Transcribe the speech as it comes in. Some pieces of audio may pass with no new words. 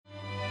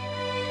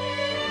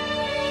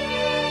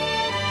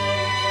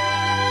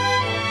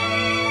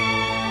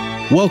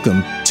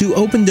Welcome to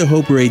Open to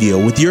Hope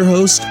Radio with your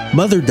host,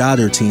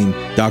 mother-daughter team,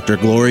 Dr.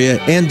 Gloria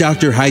and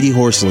Dr. Heidi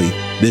Horsley.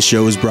 This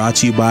show is brought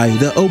to you by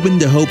the Open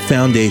to Hope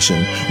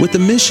Foundation with the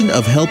mission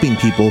of helping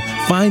people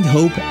find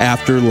hope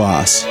after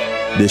loss.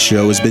 This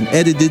show has been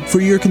edited for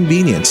your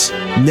convenience.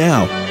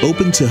 Now,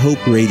 Open to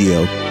Hope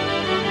Radio.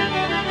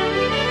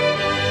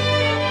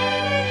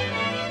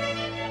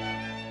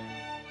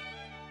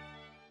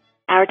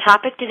 Our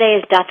topic today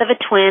is death of a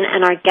twin,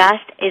 and our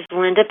guest is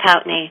Linda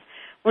Pountney.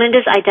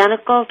 Linda's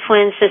identical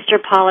twin sister,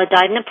 Paula,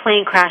 died in a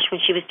plane crash when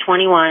she was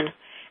 21.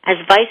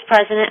 As Vice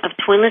President of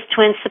Twinless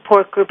Twins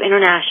Support Group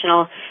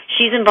International,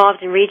 she's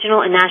involved in regional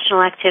and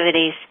national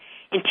activities.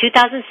 In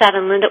 2007,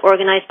 Linda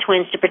organized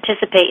twins to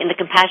participate in the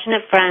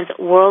Compassionate Friends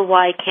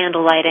worldwide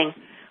candle lighting.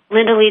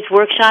 Linda leads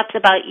workshops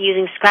about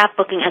using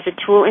scrapbooking as a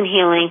tool in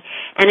healing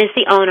and is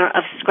the owner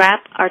of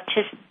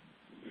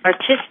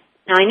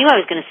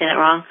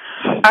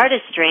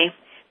Artistry,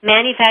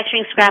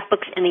 manufacturing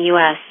scrapbooks in the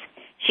U.S.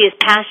 She is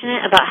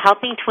passionate about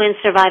helping twins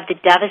survive the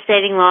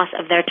devastating loss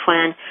of their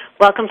twin.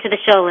 Welcome to the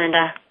show,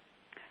 Linda.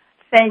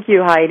 Thank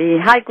you, Heidi.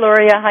 Hi,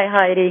 Gloria. Hi,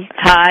 Heidi.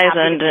 Hi, Happy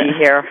Linda. To be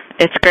here.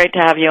 It's great to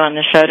have you on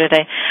the show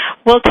today.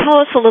 Well, tell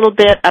us a little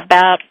bit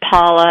about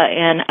Paula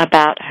and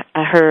about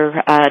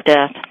her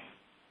death.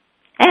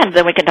 And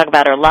then we can talk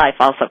about her life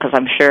also, because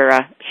I'm sure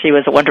she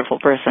was a wonderful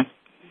person.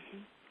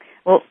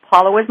 Well,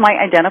 Paula was my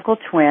identical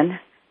twin,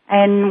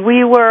 and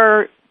we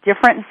were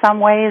different in some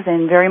ways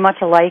and very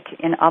much alike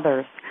in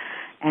others.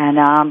 And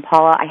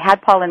I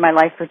had Paula in my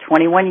life for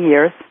 21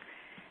 years.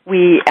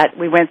 We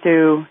went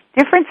through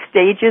different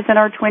stages in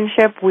our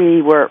twinship.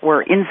 We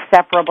were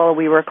inseparable.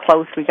 We were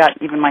close.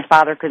 Even my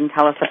father couldn't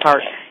tell us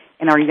apart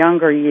in our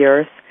younger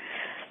years.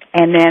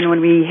 And then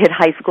when we hit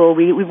high school,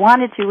 we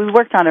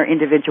worked on our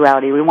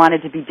individuality. We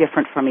wanted to be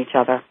different from each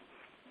other.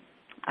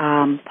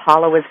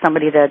 Paula was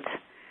somebody that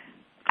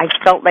I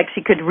felt like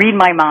she could read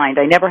my mind.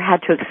 I never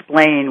had to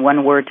explain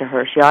one word to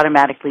her. She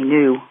automatically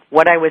knew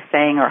what I was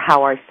saying or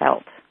how I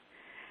felt.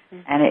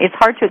 And it's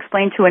hard to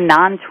explain to a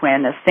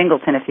non-twin, a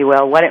singleton, if you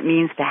will, what it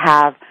means to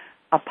have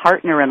a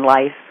partner in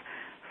life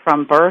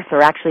from birth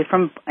or actually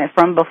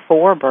from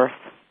before birth.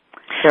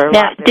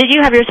 Now, did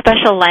you have your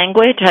special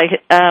language? I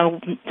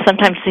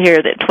sometimes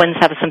hear that twins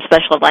have some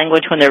special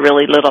language when they're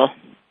really little.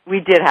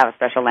 We did have a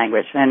special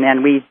language,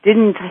 and we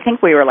didn't, I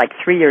think we were like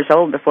 3 years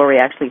old before we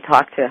actually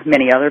talked to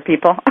many other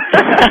people.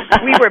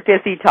 We were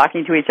busy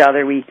talking to each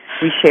other. We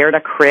shared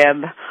a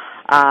crib.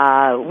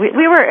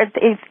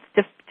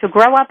 To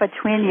grow up a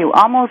twin, you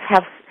almost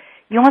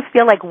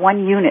feel like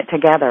one unit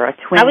together, a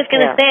twin. I was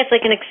going to say, it's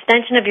like an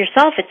extension of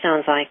yourself, it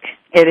sounds like.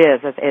 It is.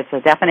 It's a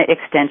definite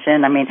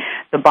extension. I mean,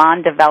 the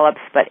bond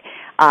develops, but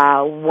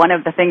one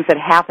of the things that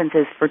happens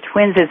is for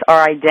twins is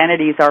our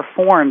identities are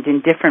formed in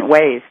different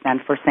ways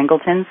than for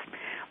singletons.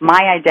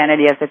 My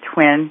identity as a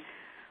twin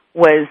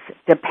was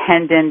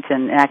dependent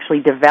and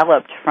actually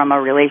developed from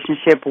a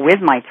relationship with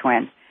my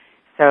twin.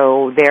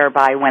 So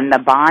thereby, when the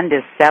bond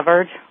is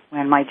severed,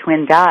 when my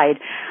twin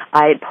died,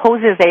 it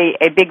poses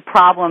a big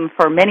problem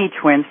for many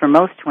twins, for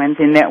most twins,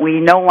 in that we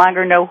no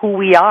longer know who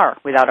we are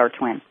without our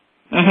twin.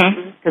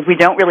 Because we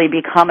don't really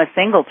become a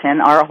singleton.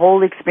 Our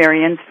whole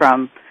experience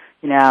from,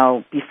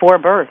 before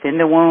birth, in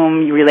the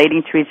womb,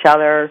 relating to each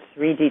other,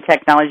 3D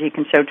technology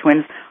can show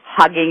twins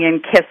hugging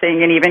and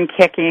kissing and even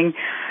kicking,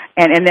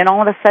 and then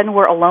all of a sudden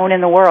we're alone in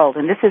the world.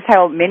 And this is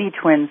how many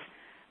twins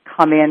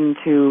come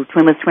into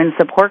Twinless Twin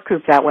Support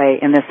Group that way,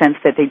 in the sense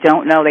that they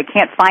don't know, they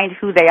can't find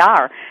who they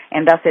are,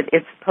 and thus it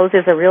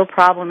poses a real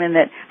problem in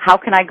that, how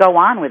can I go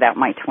on without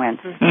my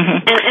twin?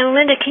 And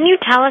Linda, can you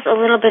tell us a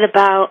little bit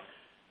about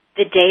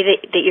the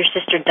day that your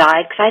sister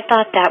died? Because I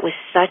thought that was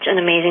such an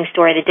amazing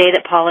story, the day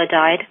that Paula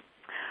died.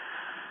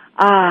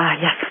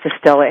 Yes, this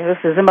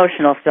is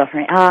emotional still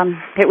for me.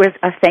 It was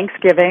a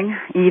Thanksgiving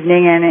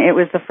evening, and it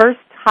was the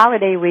first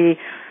holiday we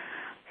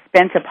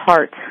spent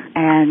apart,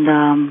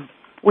 and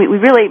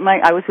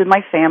I was with my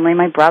family,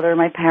 my brother,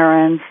 my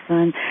parents,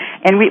 and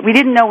we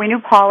didn't know. We knew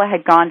Paula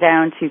had gone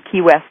down to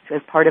Key West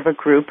as part of a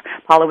group.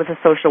 Paula was a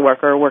social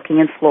worker working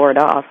in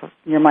Florida,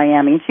 near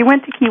Miami. And she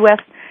went to Key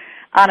West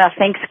on a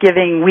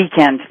Thanksgiving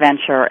weekend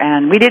venture,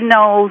 and we didn't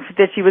know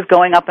that she was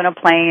going up in a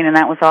plane, and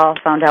that was all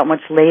found out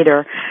much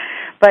later.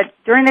 But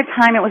during the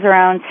time, it was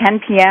around 10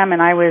 p.m.,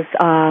 and I was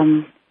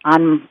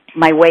on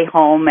my way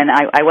home, and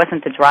I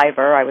wasn't the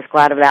driver. I was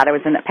glad of that. I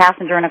was a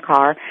passenger in a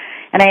car,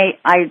 and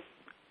I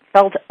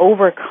felt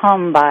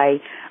overcome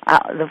by,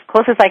 the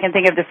closest I can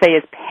think of to say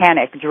is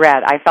panic,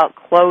 dread. I felt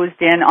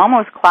closed in,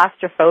 almost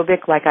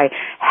claustrophobic, like I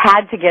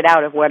had to get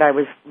out of where I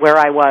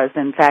was.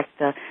 In fact,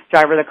 the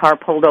driver of the car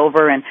pulled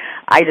over, and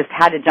I just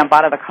had to jump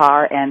out of the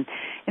car. And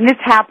this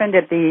happened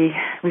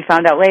we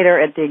found out later,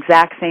 at the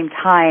exact same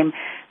time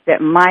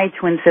that my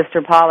twin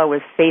sister Paula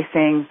was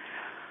facing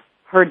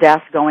her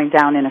death going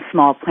down in a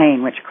small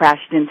plane, which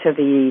crashed into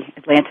the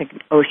Atlantic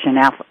Ocean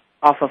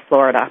off of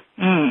Florida.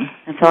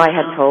 And so I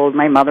had told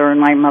my mother and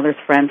my mother's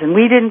friends, and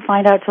we didn't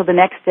find out till the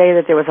next day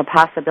that there was a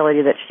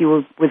possibility that she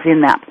was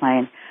in that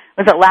plane.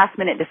 It was a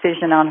last-minute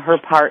decision on her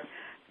part.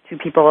 Two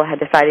people had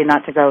decided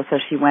not to go, so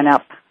she went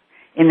up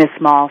in this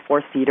small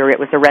four-seater. It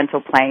was a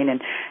rental plane,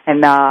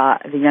 and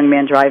the young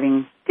man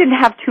driving didn't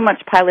have too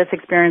much pilot's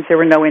experience. There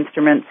were no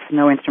instrument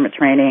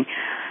training.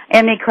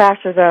 And they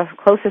crashed. The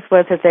closest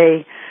was that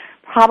they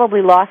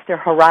probably lost their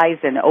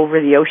horizon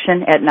over the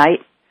ocean at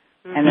night,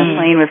 and the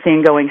plane was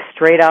seen going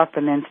straight up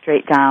and then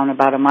straight down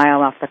about a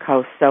mile off the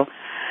coast. So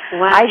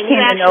I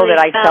came to know that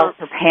I felt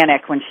her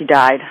panic when she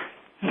died.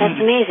 That's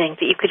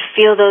amazing, that you could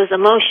feel those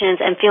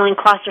emotions and feeling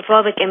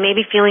claustrophobic and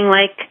maybe feeling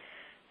like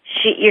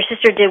your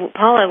sister did with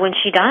Paula when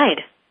she died.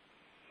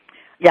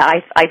 Yeah,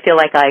 I feel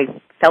like I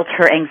felt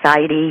her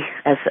anxiety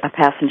as a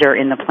passenger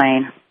in the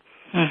plane.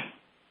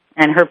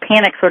 And her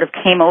panic sort of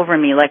came over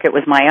me like it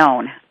was my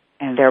own.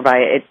 And thereby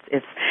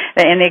it's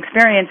and the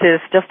experience is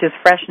just as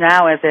fresh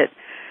now as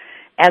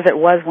it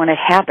was when it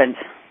happened.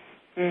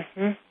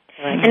 Right.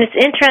 And it's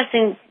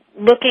interesting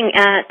looking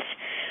at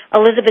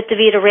Elizabeth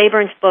DeVita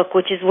Rayburn's book,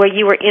 which is where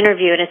you were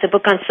interviewed. It's a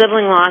book on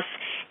sibling loss,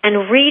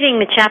 and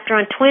reading the chapter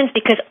on twins,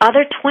 because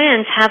other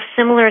twins have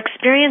similar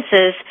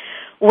experiences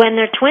when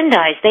their twin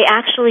dies. They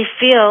actually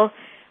feel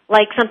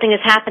like something is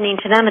happening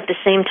to them at the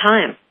same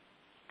time.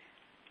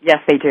 Yes,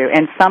 they do.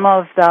 And some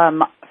of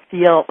them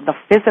feel the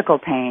physical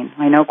pain.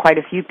 I know quite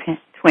a few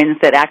twins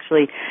that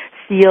actually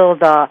feel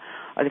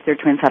if their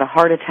twins had a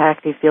heart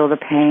attack, they feel the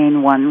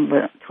pain.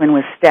 One twin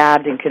was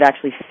stabbed and could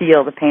actually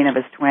feel the pain of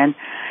his twin.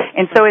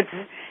 And so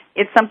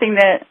it's something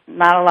that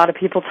not a lot of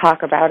people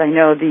talk about. I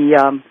know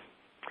the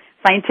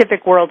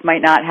scientific world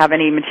might not have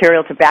any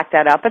material to back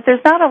that up, but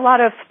there's not a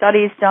lot of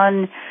studies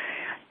done,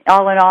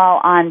 all in all,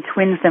 on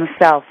twins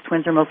themselves.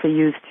 Twins are mostly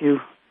used to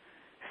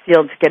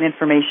get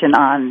information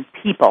on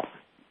people.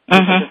 Or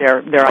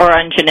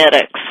on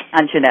genetics.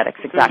 On genetics,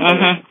 exactly.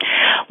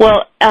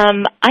 Well,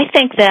 I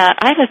think that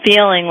I have a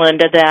feeling,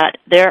 Linda, that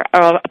there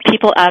are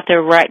people out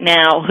there right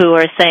now who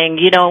are saying,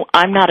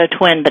 I'm not a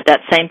twin, but that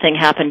same thing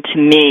happened to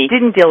me.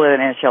 Didn't deal with it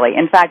initially.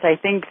 In fact, I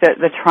think that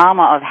the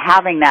trauma of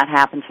having that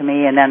happen to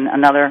me, and then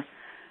another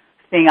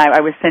thing,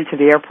 I was sent to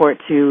the airport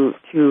to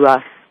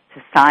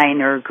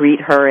sign or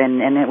greet her,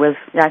 and it was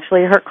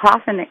actually her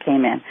coffin that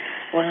came in.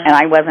 Wow. And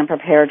I wasn't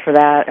prepared for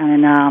that.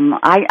 And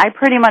I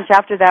pretty much,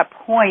 after that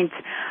point,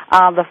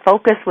 the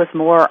focus was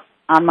more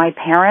on my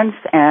parents,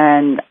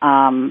 and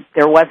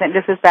there wasn't,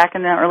 this was back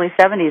in the early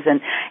 70s,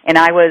 and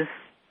I was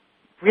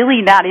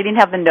really I didn't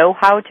have the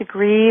know-how to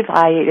grieve.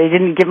 I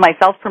didn't give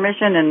myself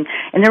permission, and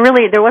there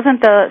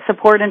wasn't the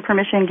support and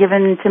permission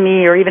given to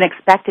me or even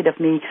expected of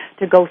me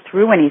to go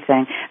through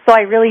anything. So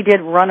I really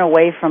did run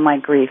away from my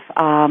grief.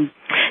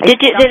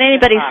 Did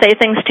anybody say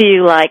things to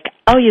you like,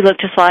 oh, you look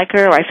just like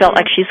her, or I felt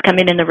like she's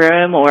coming in the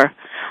room, or?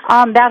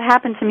 That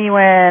happened to me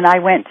when I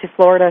went to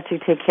Florida to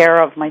take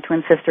care of my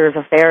twin sister's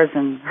affairs,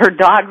 and her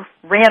dog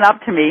ran up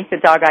to me, the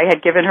dog I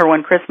had given her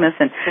one Christmas,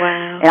 and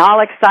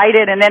all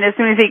excited, and then as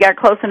soon as he got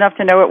close enough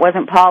to know it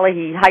wasn't Polly,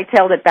 he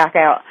hightailed it back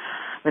out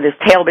with his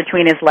tail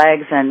between his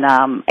legs, and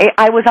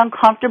I was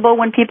uncomfortable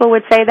when people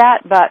would say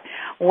that, but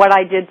what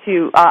I did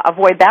to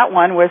avoid that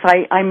one was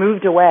I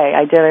moved away.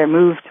 I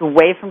moved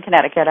away from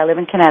Connecticut. I live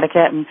in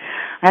Connecticut, and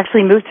I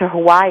actually moved to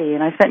Hawaii,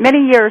 and I spent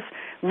many years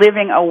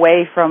living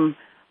away from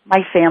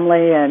my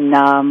family and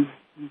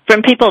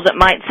from people that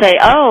might say,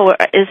 "Oh,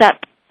 is that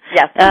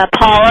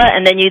Paula?"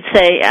 And then you'd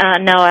say,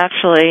 "No,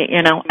 actually,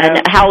 No. And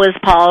how is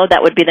Paula?"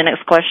 That would be the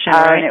next question,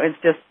 right? And it was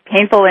just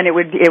painful, and it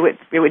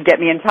would get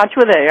me in touch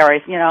with it, or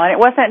And it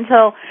wasn't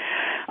until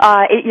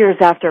 8 years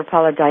after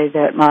Paula died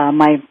that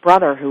my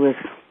brother, who was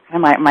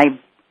my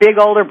big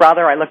older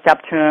brother, I looked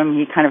up to him.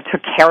 He kind of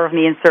took care of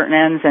me in certain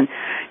ends, and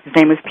his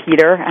name was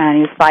Peter, and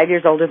he was 5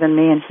 years older than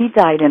me, and he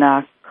died in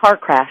a car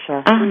crash.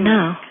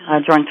 A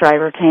drunk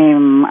driver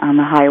came on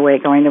the highway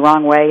going the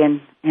wrong way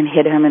and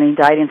hit him, and he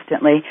died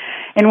instantly.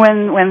 And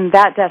when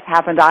that death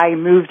happened, I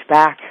moved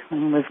back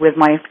and was with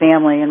my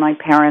family and my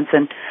parents,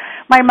 and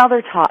my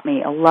mother taught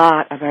me a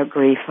lot about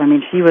grief. I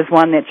mean, she was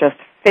one that just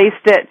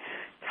faced it,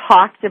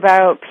 talked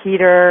about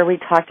Peter. We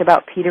talked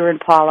about Peter and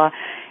Paula,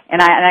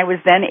 and I was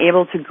then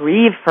able to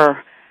grieve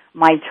for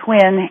my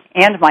twin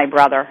and my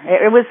brother.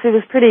 It was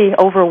pretty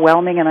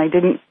overwhelming, and I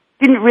didn't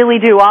really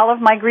do all of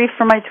my grief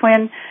for my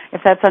twin,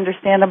 if that's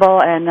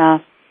understandable.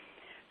 And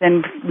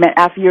then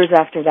years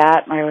after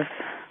that, I was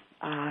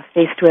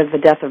faced with the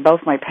death of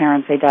both my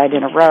parents. They died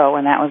in a row,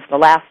 and that was the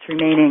last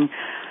remaining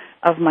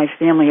of my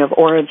family of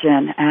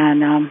origin.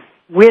 And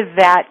with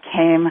that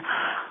came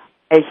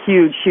a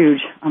huge,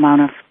 huge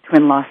amount of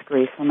twin loss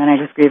grief. I mean,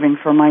 I was grieving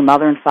for my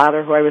mother and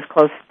father, who I was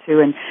close to,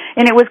 and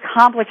it was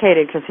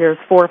complicated because there's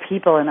 4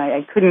 people, and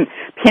I couldn't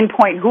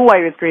pinpoint who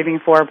I was grieving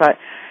for, but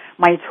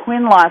my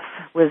twin loss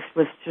was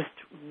just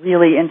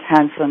really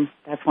intense, and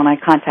that's when I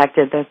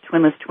contacted the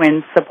Twinless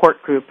Twins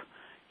support group.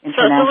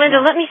 So,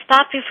 Linda, let me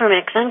stop you for a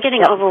minute, because I'm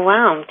getting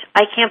overwhelmed.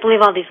 I can't believe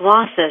all these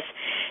losses.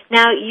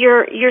 Now,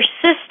 your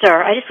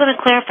sister, I just want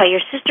to clarify, your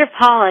sister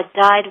Paula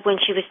died when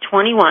she was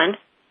 21,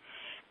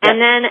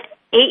 and then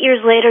 8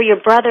 years later, your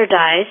brother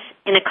dies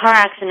in a car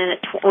accident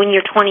when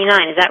you're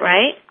 29. Is that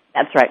right?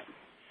 That's right.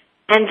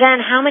 And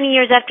then how many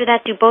years after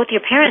that do both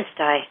your parents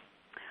die?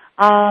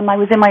 I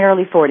was in my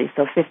early 40s,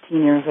 so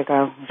 15 years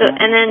ago. So,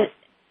 and then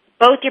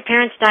both your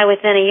parents died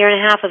within a year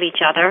and a half of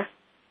each other.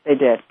 They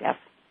did, yes.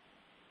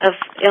 Of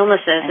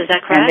illnesses, is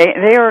that correct?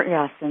 And they were,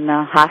 yes, and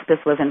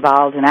hospice was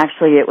involved, and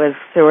actually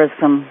there was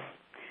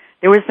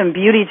some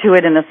beauty to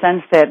it in the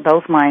sense that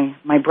both my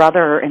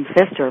brother and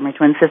sister, my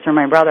twin sister and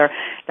my brother,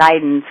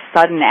 died in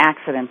sudden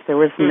accidents. There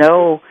was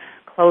no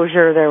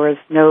closure. There was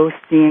no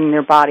seeing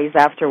their bodies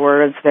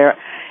afterwards.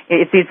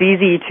 It's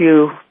easy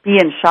to be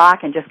in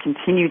shock and just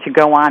continue to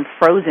go on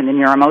frozen in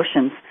your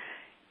emotions.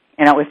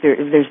 You know,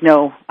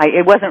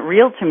 it wasn't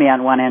real to me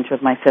on one end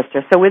with my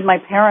sister. So with my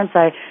parents,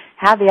 I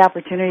had the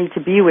opportunity to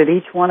be with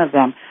each one of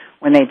them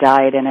when they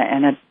died, and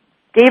it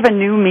gave a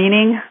new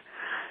meaning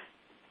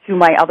to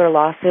my other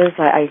losses.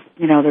 There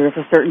was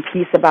a certain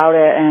peace about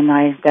it, and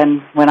I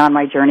then went on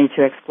my journey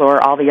to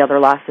explore all the other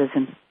losses,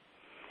 and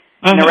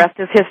the rest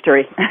is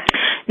history.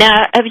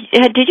 Now,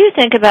 did you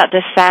think about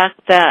the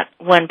fact that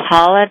when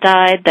Paula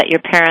died, that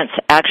your parents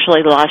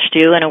actually lost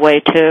you in a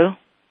way too?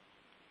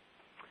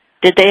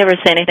 Did they ever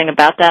say anything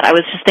about that? I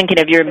was just thinking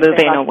of your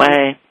moving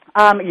away.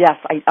 Yes.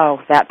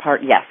 That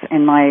part, yes.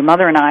 And my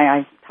mother and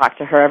I talk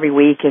to her every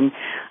week, and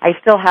I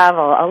still have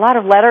a lot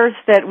of letters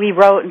that we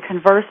wrote and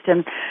conversed,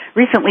 and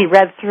recently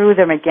read through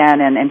them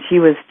again, and she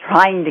was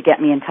trying to get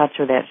me in touch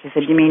with it. She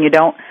said, "You mean you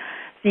don't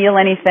feel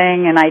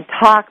anything?" And I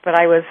talk, but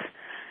I was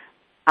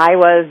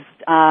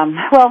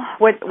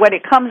what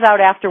it comes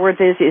out afterwards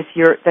is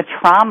the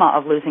trauma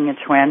of losing a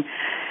twin.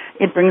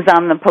 It brings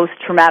on the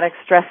post-traumatic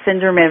stress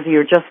syndrome as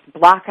you just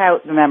block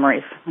out the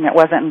memories. And it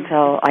wasn't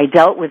until I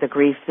dealt with the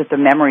grief that the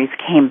memories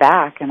came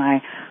back, and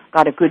I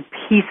got a good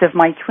piece of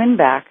my twin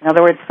back. In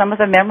other words, some of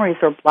the memories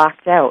were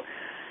blocked out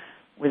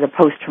with the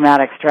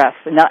post-traumatic stress.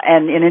 And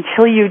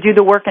until you do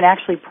the work and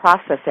actually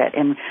process it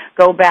and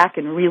go back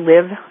and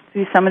relive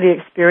through some of the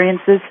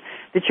experiences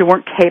that you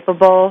weren't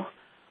capable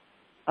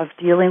of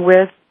dealing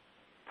with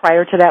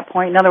prior to that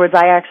point. In other words,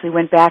 I actually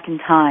went back in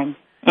time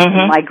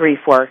in my grief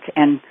work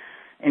and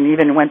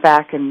even went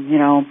back and,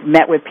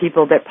 met with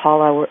people that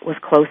Paula was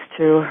close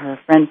to, her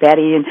friend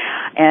Betty,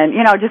 and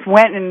just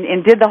went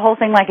and did the whole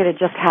thing like it had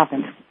just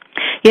happened.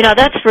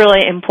 That's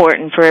really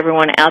important for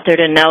everyone out there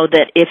to know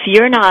that if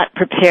you're not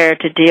prepared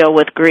to deal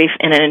with grief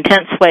in an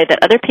intense way that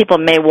other people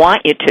may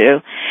want you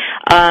to,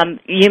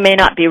 you may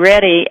not be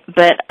ready,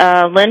 but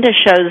Linda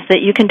shows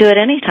that you can do it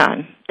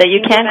anytime, that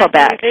you can go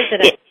back.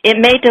 It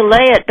may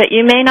delay it, but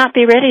you may not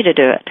be ready to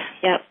do it.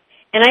 Yep.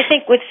 And I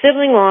think with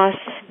sibling loss,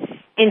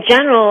 in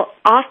general,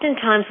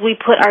 oftentimes we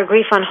put our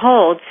grief on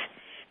hold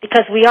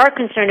because we are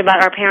concerned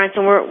about our parents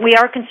and we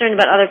are concerned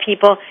about other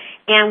people,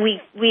 and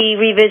we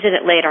revisit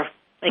it later,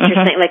 like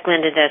you're saying, like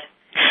Linda did.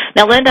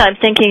 Now, Linda, I'm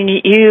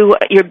thinking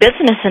your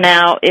business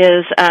now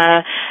is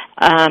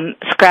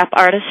scrap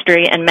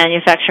artistry and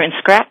manufacturing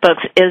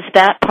scrapbooks. Is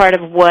that part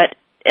of what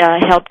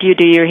helped you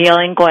do your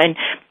healing, going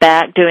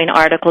back, doing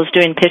articles,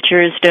 doing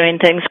pictures, doing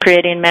things,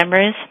 creating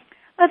memories?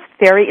 That's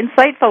very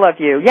insightful of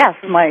you. Yes,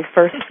 my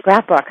first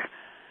scrapbook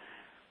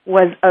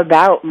was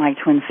about my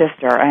twin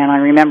sister, and I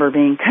remember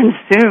being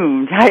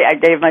consumed. I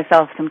gave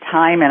myself some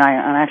time, and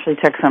I actually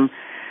took some,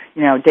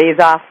 days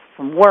off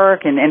from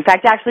work, and in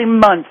fact, actually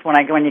months when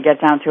you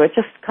get down to it,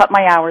 just cut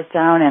my hours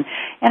down, and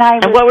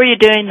what were you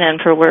doing then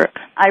for work?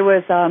 I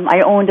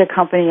owned a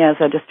company as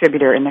a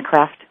distributor in the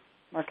craft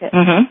market,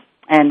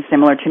 and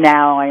similar to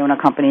now, I own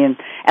a company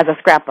as a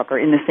scrapbooker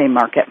in the same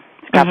market,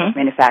 scrapbook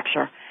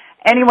manufacturer.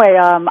 Anyway,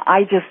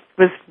 I just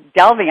was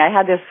delving. I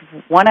had this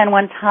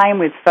one-on-one time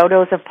with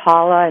photos of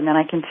Paula, and then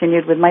I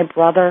continued with my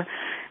brother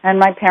and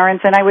my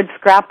parents, and I would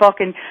scrapbook,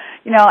 and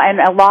and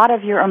a lot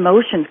of your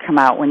emotions come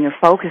out when you're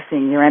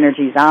focusing your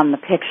energies on the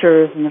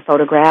pictures and the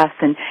photographs,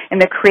 and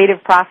the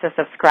creative process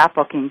of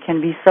scrapbooking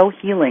can be so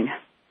healing.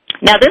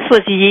 Now, this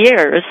was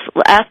years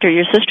after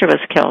your sister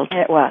was killed.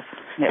 It was.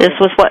 This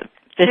was what?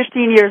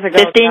 15 years ago.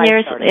 15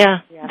 years,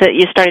 that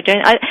you started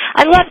doing.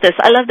 I love this.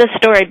 I love this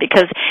story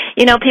because,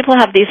 people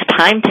have these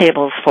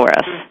timetables for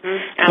us.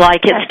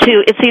 Like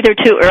it's either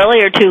too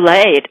early or too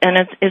late, and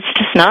it's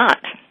just not.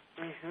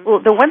 Well,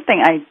 the one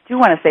thing I do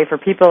want to say for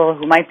people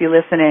who might be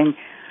listening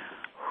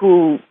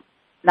who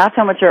not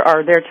so much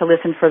are there to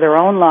listen for their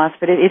own loss,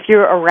 but if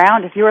you're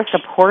a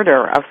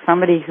supporter of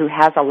somebody who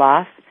has a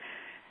loss,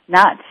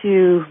 not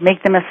to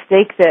make the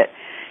mistake that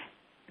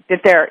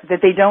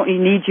they don't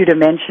need you to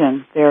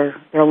mention their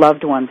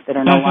loved ones that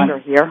are no longer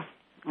here.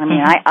 I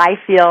mean, I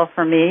feel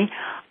for me,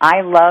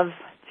 I love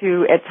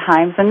to at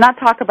times, and not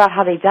talk about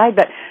how they died,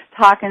 but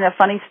talk in a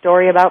funny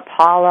story about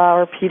Paula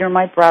or Peter,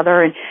 my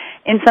brother,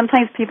 and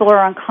sometimes people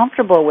are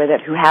uncomfortable with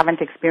it who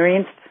haven't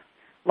experienced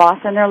loss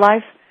in their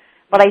life.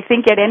 But I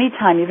think at any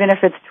time, even if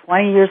it's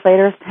 20 years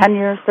later, 10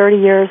 years, 30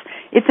 years,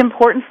 it's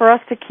important for us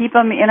to keep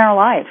them in our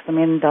lives. I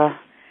mean, the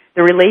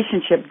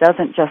relationship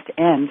doesn't just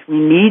end. We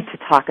need to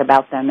talk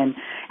about them. And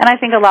I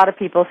think a lot of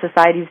people,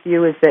 society's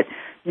view is that,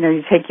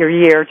 you take your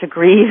year to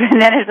grieve and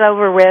then it's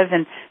over with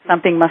and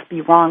something must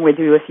be wrong with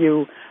you if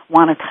you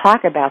want to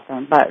talk about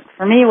them. But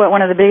for me,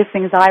 one of the biggest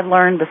things I've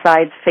learned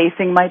besides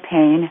facing my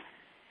pain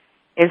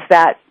is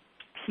that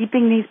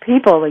keeping these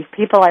people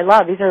I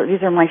love, these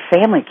are my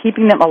family,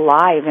 keeping them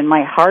alive in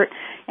my heart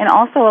and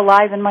also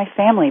alive in my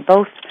family,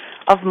 both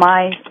of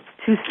my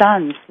two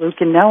sons, Luke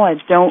and Noah,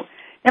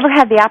 never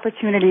had the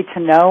opportunity to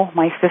know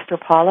my sister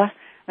Paula.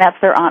 That's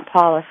their Aunt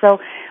Paula. So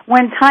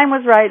when time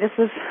was right, this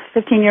was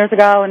 15 years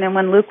ago, and then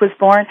when Luke was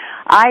born,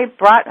 I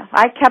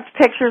kept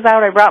pictures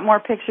out. I brought more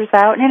pictures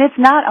out, and it's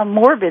not a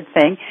morbid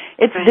thing.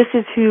 It's This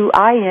is who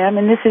I am,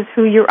 and this is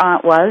who your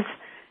aunt was.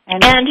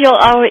 And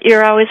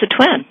you're always a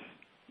twin.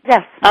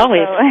 Yes.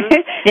 Always. So,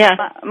 yeah.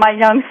 My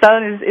young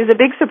son is a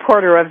big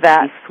supporter of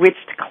that. We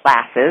switched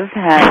classes,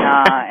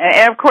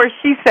 and of course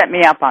she set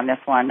me up on this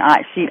one.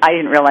 I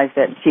didn't realize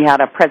that she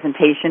had a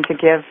presentation to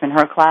give in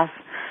her class.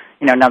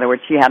 In other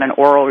words, she had an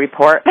oral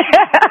report,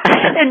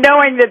 and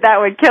knowing that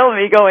would kill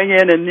me going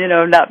in and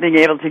not being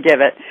able to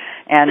give it.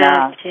 And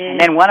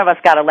then one of us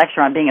got a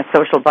lecture on being a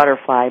social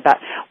butterfly. But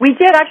we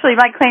did actually.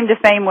 My claim to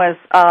fame was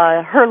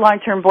her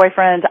long-term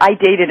boyfriend. I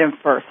dated him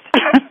first.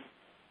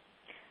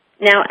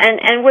 Now,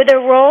 and were there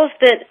roles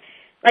that,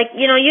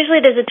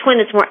 usually there's a twin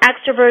that's more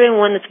extroverted and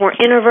one that's more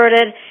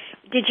introverted.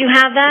 Did you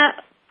have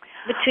that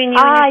between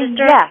you and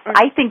your sister? Yes.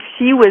 I think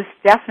she was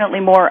definitely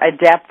more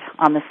adept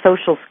on the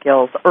social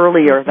skills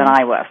earlier than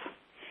I was.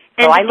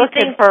 So I looked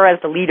at her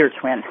as the leader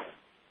twin.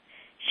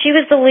 She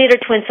was the leader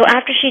twin. So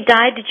after she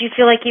died, did you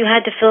feel like you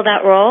had to fill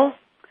that role?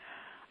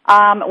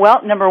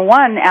 Well, number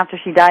one, after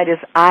she died, is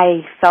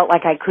I felt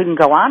like I couldn't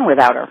go on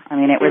without her. I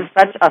mean, it was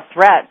such a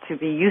threat to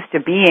be used to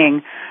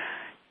being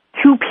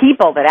two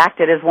people that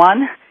acted as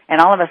one, and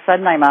all of a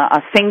sudden I'm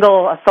a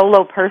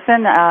solo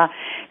person.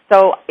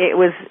 So it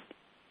was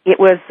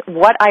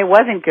what I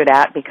wasn't good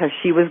at, because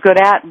she was good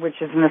at, which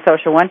is in the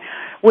social one,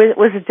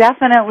 was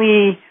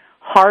definitely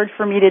hard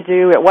for me to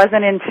do. It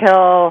wasn't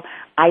until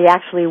I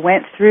actually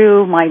went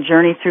through my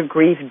journey through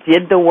grief,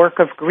 did the work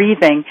of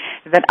grieving,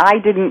 that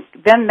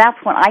then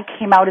that's when I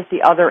came out at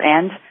the other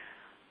end,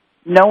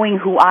 knowing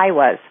who I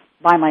was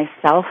by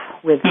myself,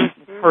 with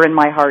her in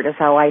my heart is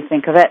how I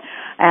think of it.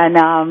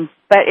 And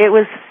but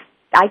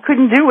I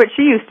couldn't do what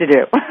she used to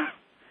do.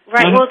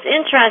 Right. Well, it's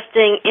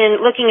interesting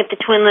in looking at the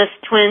Twinless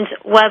Twins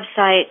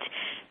website,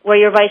 where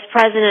you're vice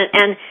president,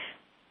 and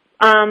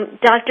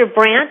Dr.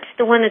 Brandt,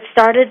 the one that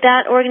started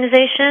that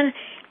organization,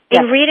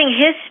 in reading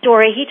his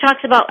story, he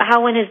talks about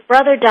how when his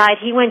brother died,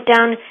 he went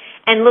down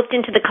and looked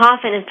into the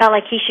coffin and felt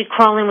like he should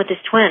crawl in with his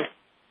twin.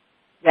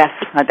 Yes.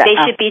 They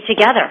should be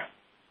together.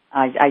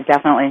 I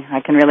definitely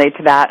can relate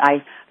to that.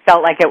 I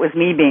felt like it was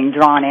me being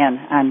drawn in,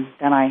 and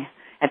then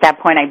at that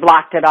point I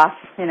blocked it off.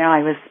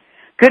 I was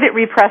good at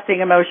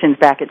repressing emotions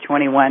back at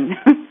 21.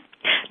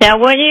 Now,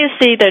 when you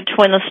see the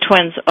Twinless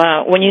Twins,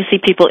 when you see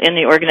people in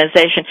the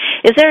organization,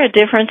 is there a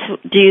difference,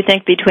 do you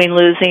think, between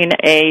losing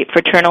a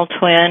fraternal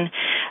twin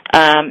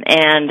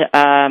and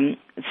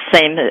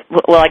same?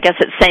 Well, I guess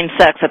it's same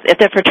sex. If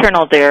they're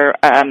fraternal,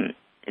 can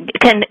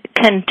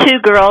two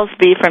girls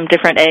be from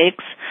different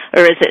eggs,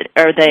 or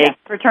are they? Yeah,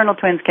 fraternal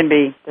twins can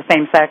be the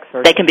same sex,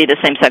 or they can be the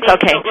same sex. They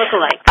okay. don't look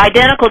alike.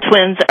 Identical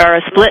twins are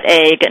a split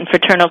egg, and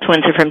fraternal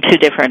twins are from two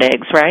different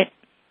eggs, right?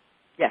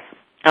 Yes.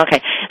 Okay.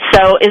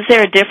 So is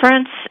there a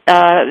difference?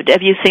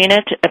 Have you seen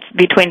it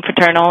between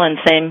fraternal and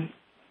same?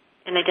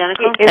 And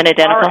identical? As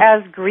far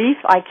as grief,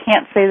 I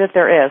can't say that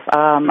there is.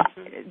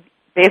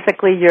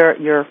 Basically,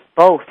 you're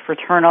both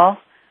fraternal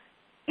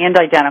and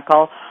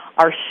identical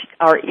are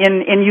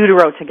in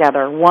utero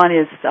together. One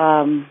is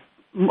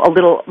a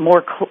little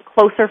more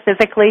closer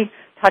physically,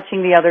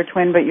 touching the other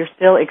twin, but you're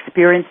still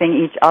experiencing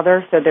each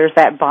other. So there's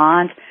that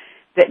bond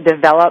that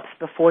develops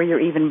before you're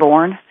even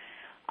born.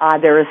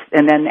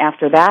 And then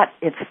after that,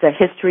 it's the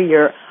history.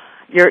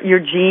 Your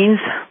genes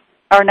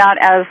are not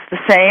as the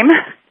same,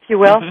 if you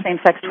will.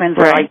 Same-sex twins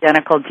are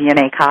identical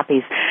DNA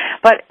copies.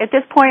 But at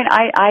this point,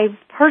 I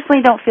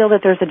personally don't feel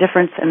that there's a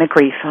difference in the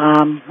grief.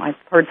 I've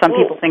heard some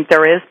people think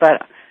there is,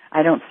 but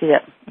I don't see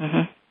it.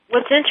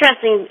 What's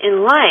interesting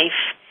in life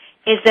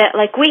is that,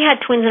 like, we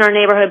had twins in our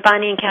neighborhood,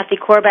 Bonnie and Kathy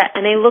Corbett,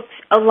 and they looked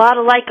a lot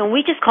alike, and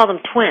we just called them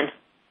twin.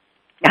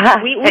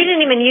 We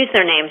didn't even use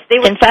their names. They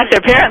were in fact,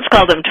 their parents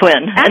called them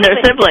twin, and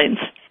their siblings.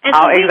 And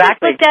so we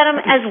just looked at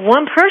them as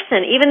one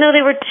person, even though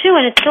they were two,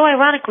 and it's so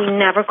ironic we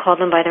never called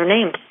them by their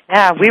names.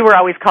 Yeah, we were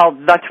always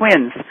called the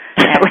twins.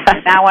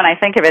 And now when I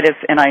think of it,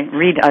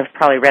 I've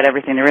probably read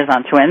everything there is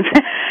on twins,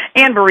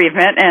 and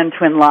bereavement, and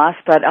twin loss,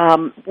 but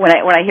when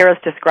I hear us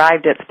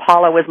described,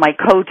 Paula was my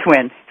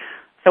co-twin,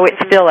 so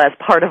it's still as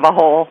part of a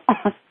whole.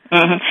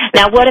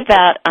 Now, what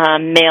about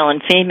male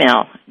and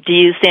female? Do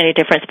you see any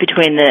difference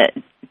between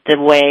the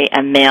way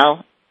a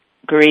male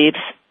grieves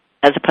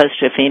as opposed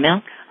to a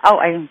female? Oh,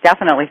 I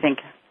definitely think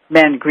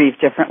men grieve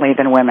differently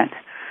than women.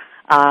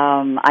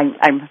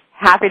 I'm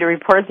happy to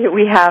report that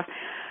we have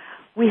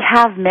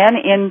men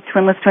in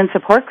Twinless Twin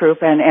Support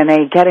Group, and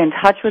they get in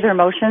touch with their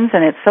emotions,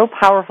 and it's so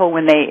powerful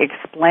when they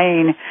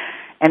explain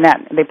and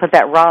that they put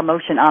that raw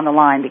emotion on the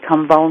line,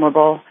 become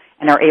vulnerable,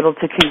 and are able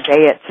to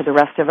convey it to the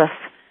rest of us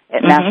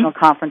at national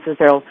conferences.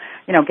 They'll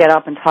get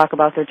up and talk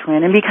about their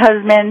twin, and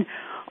because men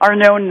are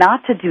known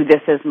not to do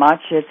this as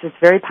much, it's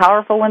very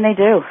powerful when they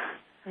do.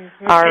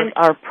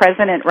 Our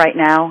president right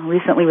now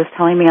recently was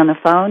telling me on the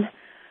phone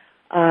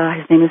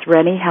His name is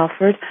Rennie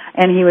Halford,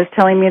 and he was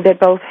telling me that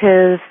both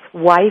his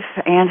wife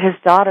and his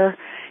daughter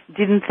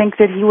didn't think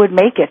that he would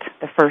make it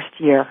the first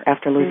year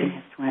after losing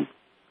his twin.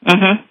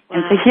 Mm-hmm.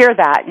 And to hear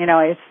that,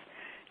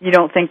 you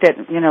don't think that,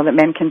 that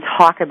men can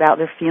talk about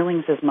their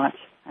feelings as much.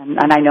 And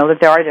I know that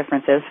there are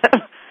differences.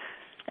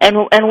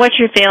 And what's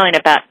your feeling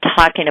about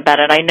talking about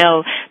it? I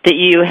know that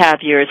you have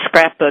your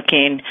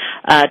scrapbooking,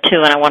 too,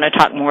 and I want to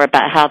talk more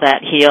about how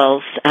that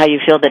heals, how you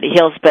feel that it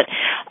heals. But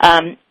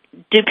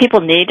do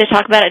people need to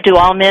talk about it? Do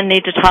all men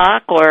need to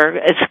talk, or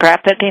is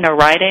scrapbooking or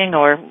writing,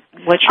 or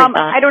what's your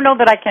thought? I don't know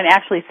that I can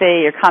actually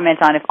say or comment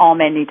on if all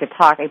men need to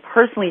talk. I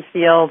personally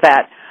feel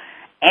that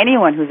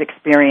anyone who's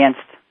experienced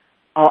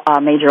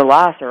a major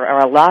loss or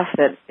a loss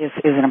that is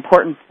an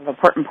important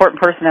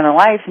person in their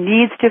life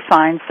needs to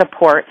find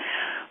support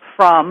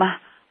from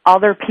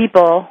other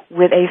people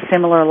with a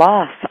similar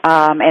loss.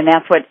 And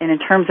that's what, in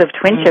terms of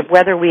twinship,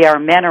 whether we are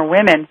men or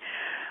women,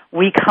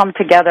 we come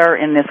together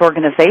in this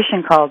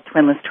organization called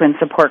Twinless Twin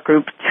Support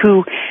Group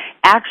to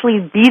actually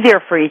be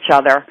there for each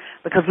other,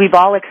 because we've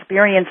all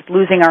experienced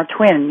losing our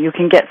twin. You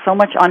can get so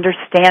much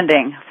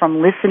understanding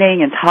from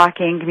listening and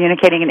talking,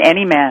 communicating in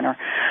any manner,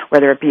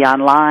 whether it be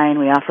online.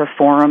 We offer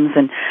forums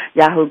and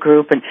Yahoo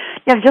group, and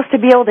just to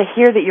be able to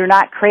hear that you're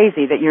not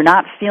crazy, that you're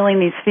not feeling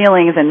these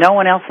feelings and no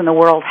one else in the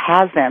world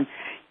has them,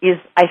 is,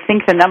 I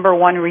think, the number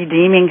one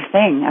redeeming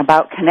thing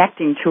about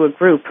connecting to a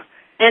group.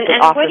 And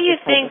what do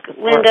you think,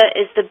 Linda,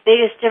 is the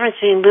biggest difference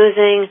between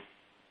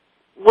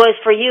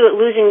for you,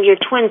 losing your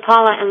twin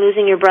Paula and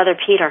losing your brother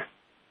Peter?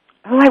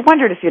 Oh, I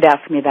wondered if you'd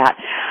ask me that.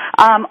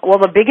 Well,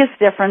 the biggest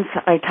difference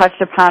I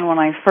touched upon when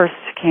I first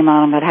came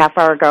on about half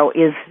hour ago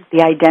is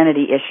the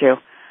identity issue.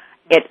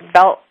 It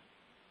felt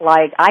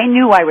like I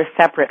knew I was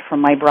separate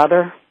from my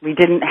brother. We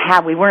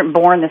weren't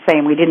born the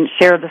same. We didn't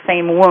share the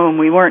same womb.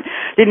 We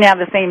didn't have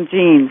the same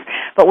genes.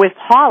 But with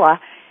Paula,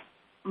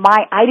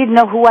 I didn't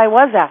know who I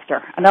was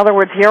after. In other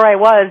words, here I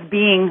was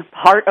being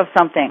part of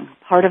something,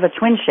 part of a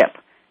twinship.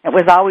 It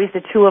was always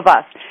the two of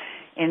us.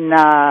 And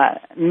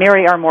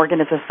Mary R. Morgan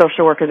is a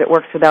social worker that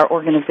works with our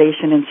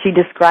organization, and she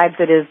describes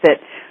it as that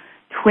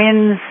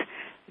twins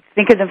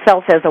think of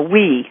themselves as a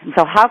we. And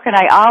so how can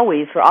I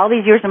always, for all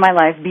these years of my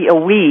life, be a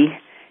we,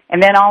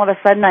 and then all of a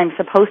sudden I'm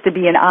supposed to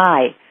be an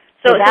I?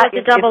 So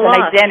it's a double loss.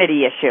 It's an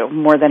identity issue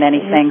more than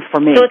anything for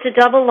me. So it's a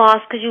double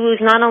loss because you lose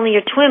not only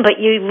your twin, but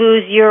you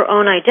lose your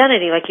own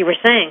identity, like you were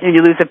saying.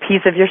 You lose a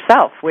piece of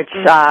yourself, which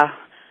I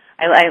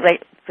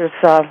like. There's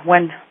a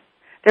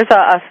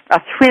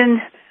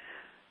twin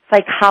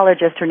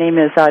psychologist. Her name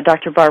is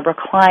Dr. Barbara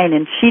Klein,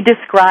 and she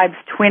describes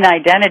twin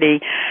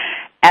identity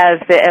as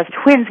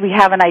twins. We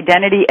have an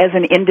identity as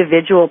an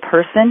individual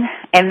person,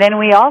 and then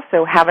we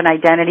also have an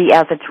identity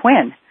as a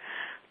twin.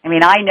 I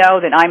mean, I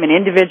know that I'm an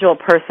individual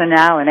person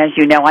now, and as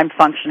you know, I'm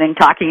functioning,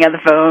 talking on the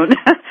phone,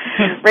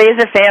 raise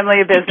a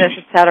family, a business,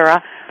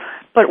 etc.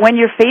 But when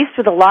you're faced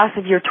with the loss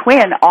of your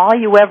twin, all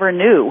you ever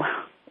knew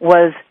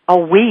was a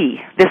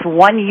we, this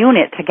one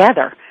unit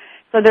together.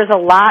 So there's a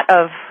lot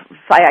of,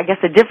 I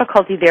guess the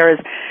difficulty there is,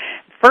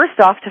 first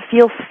off, to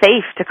feel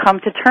safe to come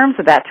to terms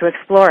with that, to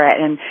explore it.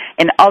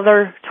 And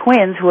other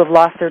twins who have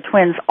lost their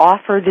twins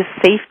offer this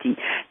safety,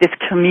 this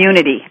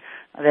community,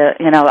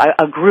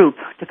 a group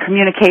to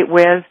communicate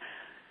with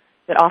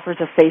that offers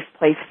a safe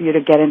place for you to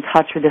get in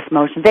touch with this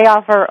emotion. They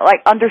offer,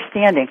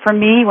 understanding. For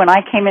me, when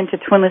I came into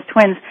Twinless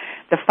Twins,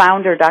 the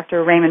founder,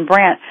 Dr. Raymond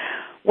Brandt,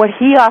 what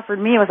he offered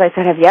me was, I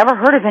said, have you ever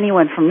heard of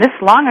anyone from this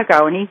long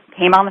ago? And he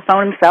came on the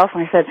phone himself,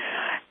 and I said,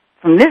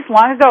 from this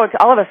long ago, it's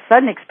all of a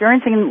sudden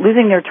experiencing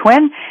losing their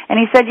twin? And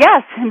he said,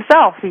 yes,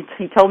 himself.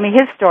 He told me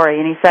his story,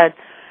 and he said,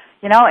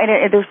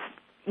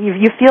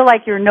 you feel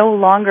like you're no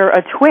longer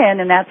a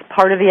twin, and that's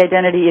part of the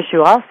identity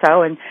issue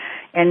also.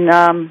 And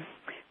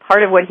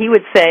part of what he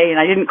would say, and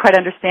I didn't quite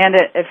understand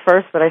it at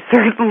first, but I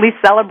certainly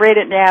celebrate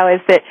it now,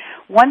 is that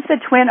once a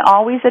twin,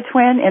 always a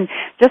twin. And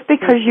just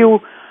because you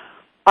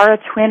are a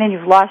twin and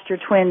you've lost your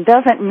twin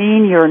doesn't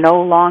mean you're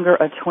no longer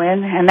a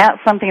twin. And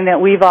that's something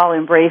that we've all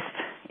embraced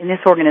in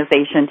this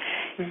organization,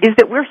 is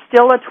that we're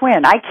still a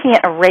twin. I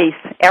can't erase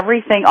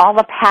everything, all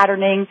the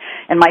patterning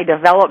and my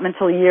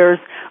developmental years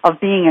of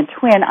being a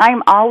twin.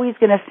 I'm always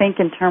going to think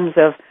in terms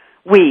of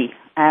we.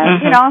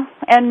 And,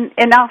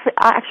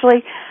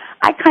 actually,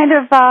 I kind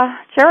of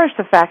cherish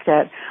the fact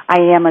that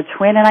I am a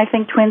twin, and I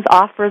think twins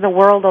offer the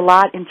world a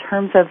lot in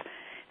terms of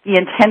the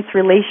intense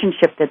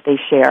relationship that they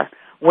share.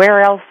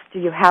 Where else do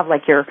you have,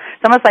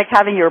 it's almost like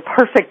having your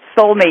perfect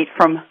soulmate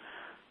from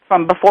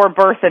before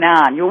birth and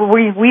on.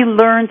 We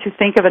learn to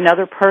think of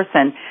another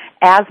person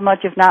as much,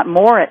 if not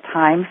more at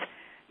times,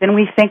 than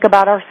we think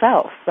about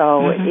ourselves.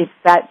 So it's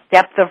that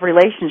depth of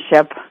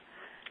relationship.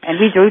 And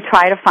we do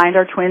try to find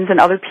our twins and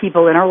other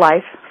people in our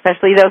life,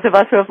 especially those of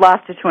us who have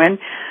lost a twin.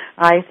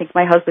 I think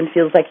my husband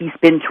feels like he's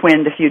been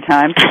twinned a few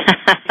times.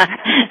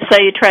 So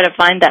you try to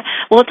find that.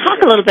 Well,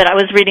 talk a little bit. I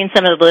was reading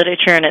some of the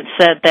literature, and it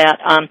said that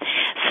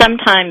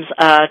sometimes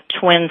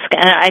twins,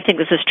 and I think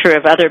this is true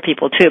of other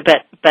people too,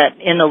 but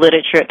in the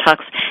literature it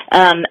talks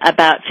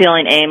about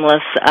feeling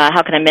aimless.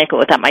 How can I make it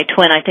without my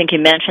twin? I think you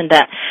mentioned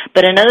that.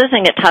 But another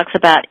thing it talks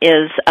about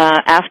is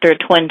after a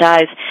twin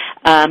dies,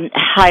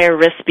 higher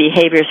risk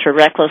behaviors for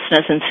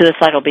recklessness and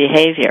suicidal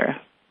behavior.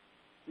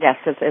 Yes,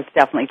 it's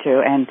definitely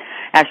true. And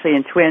actually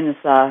in twins,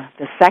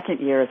 the second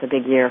year is a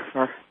big year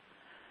for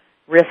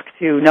risk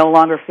to no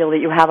longer feel that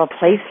you have a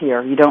place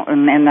here. You don't,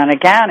 and then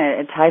again,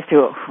 it ties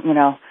to,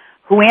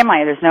 who am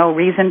I? There's no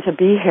reason to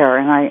be here.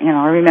 And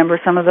I remember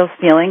some of those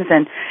feelings,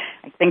 and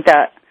I think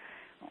that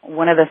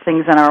one of the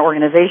things in our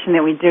organization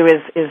that we do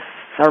is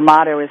our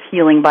motto is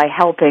healing by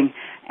helping,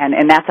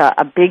 and that's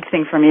a big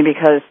thing for me,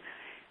 because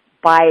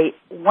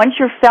once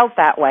you're felt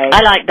that way.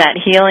 I like that,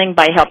 healing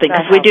by helping,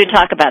 because we do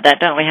talk about that,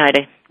 don't we,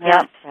 Heidi?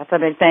 Yep, that's a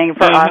big thing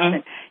for us,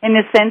 in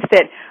the sense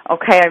that,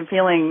 okay, I'm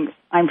feeling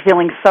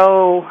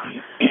so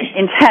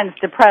intense,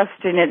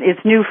 depressed, and it's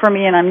new for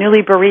me, and I'm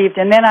newly bereaved,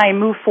 and then I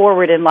move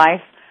forward in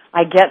life.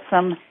 I get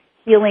some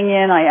healing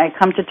in. I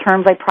come to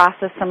terms. I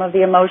process some of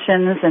the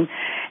emotions,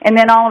 and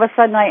then all of a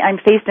sudden I'm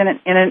faced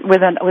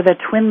with a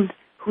twin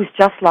who's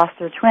just lost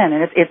their twin,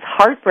 and it's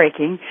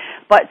heartbreaking.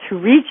 But to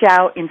reach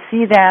out and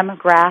see them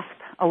grasp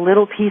a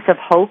little piece of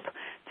hope,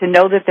 to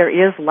know that there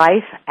is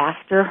life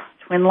after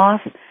twin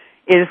loss,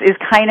 is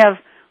kind of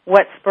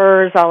what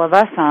spurs all of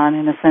us on,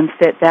 in the sense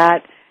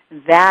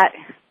that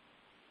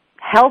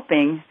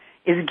helping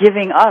is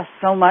giving us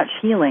so much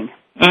healing.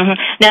 Mm-hmm.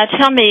 Now,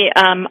 tell me,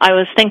 I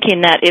was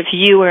thinking that if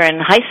you were in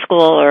high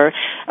school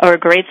or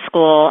grade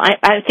school,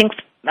 I think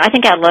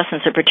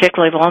adolescents are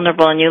particularly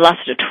vulnerable, and you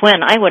lost a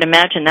twin. I would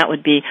imagine that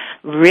would be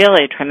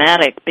really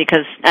traumatic,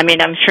 because, I'm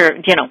sure,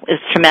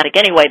 it's traumatic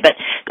anyway, but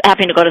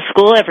having to go to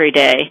school every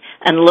day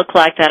and look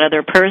like that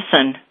other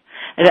person.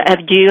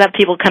 Do you have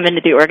people come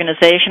into the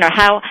organization, or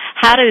how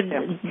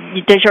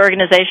does your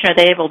organization, are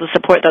they able to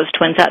support those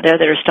twins out there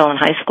that are still in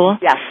high school?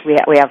 Yes, we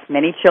have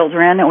many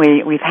children.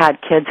 We've had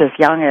kids as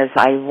young as,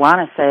 I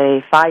want to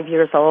say, 5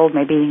 years old,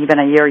 maybe even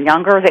a year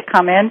younger, that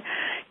come in.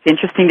 It's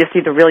interesting to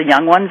see the really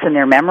young ones and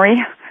their memory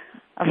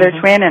of their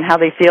twin and how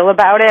they feel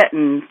about it,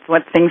 and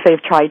what things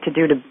they've tried to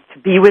do to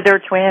be with their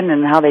twin,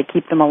 and how they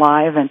keep them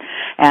alive, and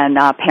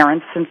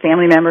parents and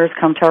family members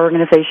come to our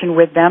organization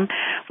with them.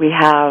 We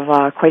have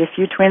quite a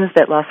few twins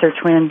that lost their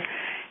twin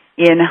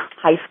in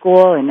high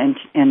school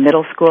and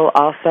middle school,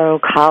 also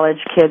college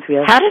kids.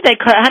 How did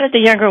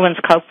the younger ones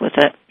cope with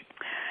it?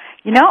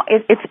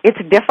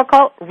 It's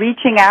difficult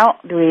reaching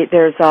out.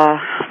 There's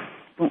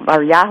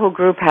our Yahoo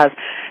group has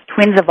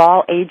twins of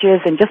all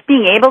ages, and just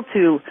being able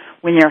to,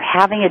 when you're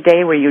having a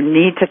day where you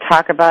need to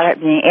talk about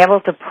it, being able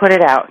to put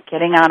it out,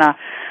 getting on a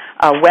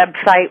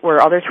website where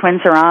other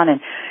twins are on,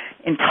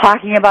 and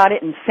talking about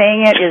it and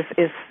saying it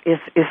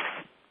is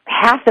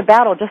half the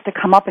battle, just to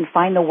come up and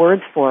find the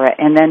words for it.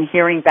 And then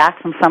hearing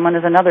back from someone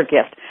is another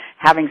gift.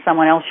 Having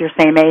someone else your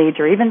same age,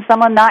 or even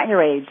someone not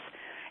your age,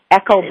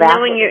 echo back.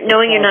 Knowing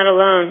you're not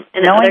alone,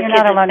 and knowing other you're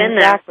kids not alone, have been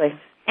exactly. there.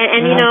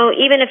 And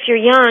even if you're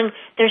young,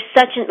 there's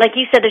like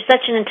you said, there's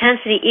such an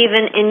intensity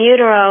even in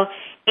utero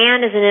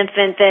and as an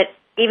infant, that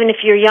even if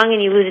you're young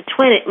and you lose a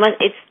twin, it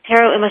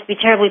must be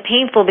terribly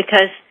painful,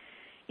 because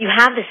you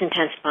have this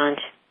intense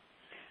bond.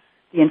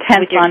 The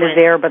intense bond is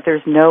there, but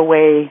there's no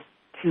way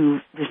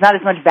there's not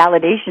as much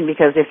validation,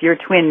 because if your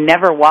twin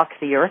never walks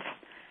the earth,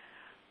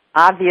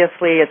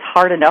 obviously it's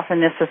hard enough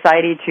in this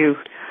society to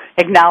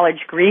acknowledge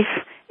grief.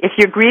 If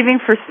you're grieving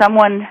for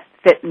someone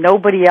that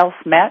nobody else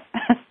met,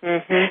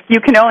 you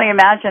can only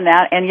imagine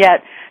that. And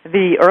yet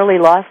the early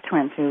lost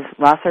twins who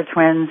lost their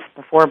twins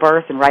before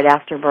birth and right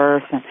after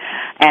birth.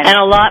 And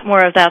a lot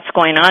more of that's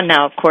going on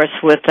now, of course,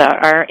 with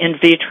our in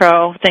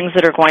vitro things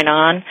that are going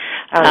on.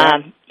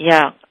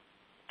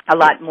 A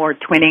lot more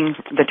twinning.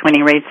 The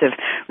twinning rates have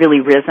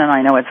really risen.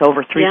 I know it's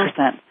over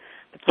 3%.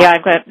 Yeah,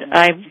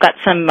 I've got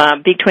some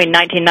between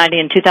 1990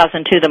 and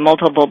 2002, the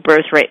multiple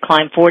birth rate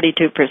climbed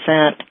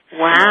 42%.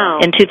 Wow.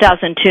 In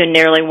 2002,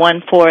 nearly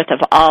 1/4 of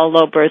all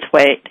low birth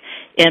weight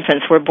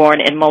infants were born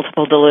in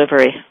multiple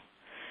delivery.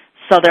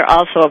 So they're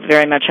also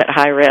very much at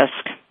high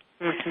risk.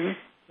 Mm-hmm.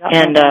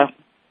 And,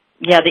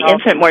 the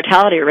infant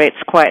mortality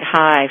rate's quite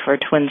high for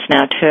twins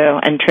now, too,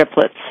 and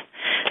triplets.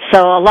 So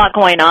a lot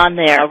going on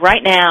there.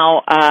 Right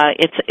now,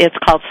 it's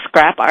called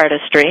Scrap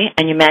Artistry,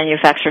 and you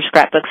manufacture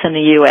scrapbooks in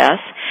the U.S.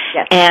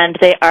 Yes. And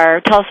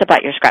tell us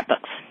about your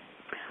scrapbooks.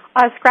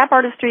 Scrap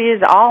Artistry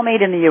is all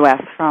made in the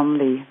U.S.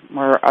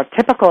 We're a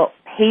typical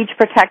page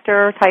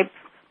protector type,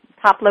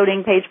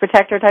 top-loading page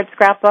protector type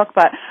scrapbook,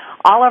 but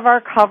all of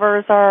our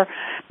covers are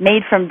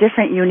made from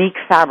different unique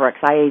fabrics.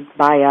 I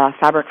buy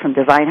fabric from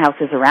design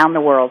houses around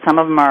the world. Some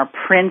of them are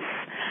prints,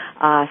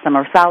 some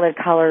are solid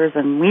colors,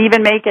 and we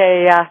even make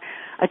a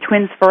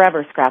Twins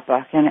Forever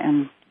scrapbook,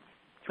 and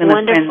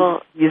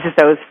Wonderful. Twins uses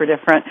those for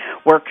different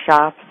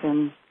workshops.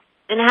 And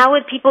how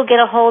would people get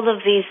a hold of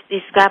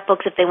these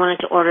scrapbooks if they wanted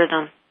to order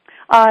them?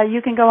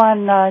 You can go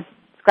on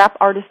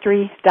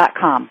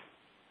scrapartistry.com.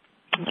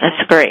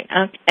 That's great.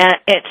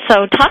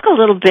 So talk a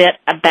little bit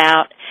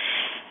about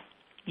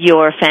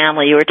your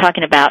family. You were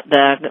talking about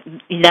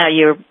now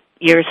you're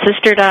your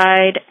sister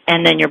died,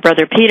 and then your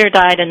brother Peter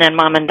died, and then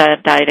Mom and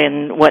Dad died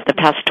in, the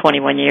past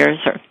 21 years?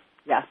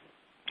 Yeah.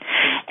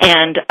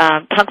 And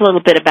talk a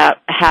little bit about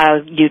how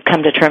you'd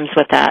come to terms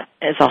with that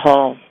as a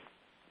whole.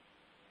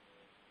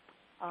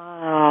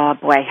 Oh,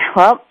 boy.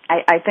 Well,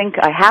 I think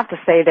I have to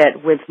say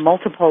that with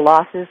multiple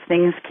losses,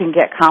 things can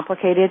get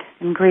complicated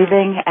in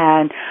grieving.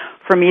 And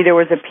for me, there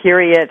was a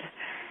period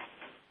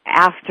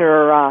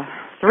after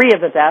 3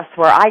 of the deaths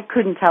where I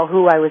couldn't tell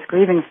who I was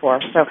grieving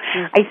for. So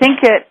I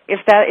think that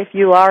if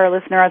you are a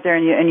listener out there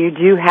and you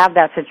do have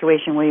that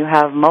situation where you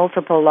have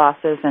multiple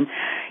losses and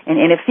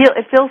it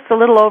feels a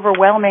little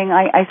overwhelming,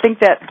 I think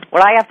that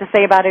what I have to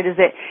say about it is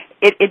that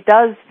it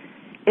does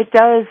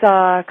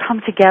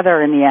come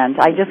together in the end.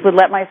 I just would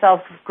let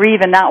myself grieve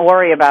and not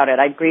worry about it.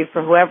 I'd grieve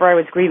for whoever I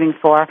was grieving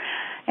for,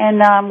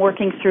 and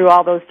working through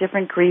all those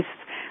different griefs.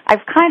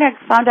 I've kind of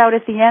found out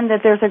at the end that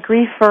there's a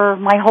grief for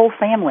my whole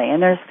family,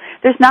 and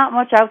there's not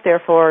much out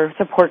there for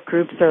support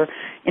groups or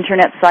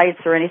internet sites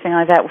or anything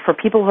like that for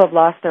people who have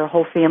lost their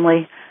whole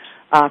family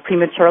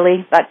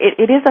prematurely. But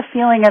it is a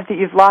feeling of that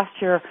you've lost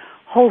your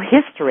whole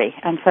history,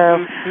 and so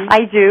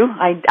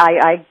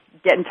I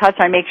get in touch.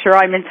 I make sure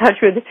I'm in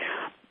touch with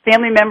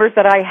family members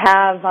that I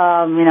have,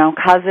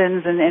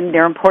 cousins, and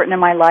they're important in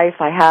my life.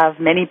 I have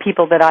many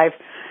people that I've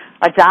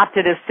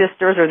adopted as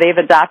sisters, or they've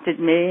adopted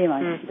me,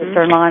 my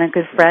sister-in-law and a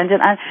good friend.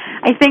 And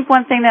I think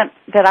one thing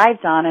that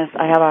I've done is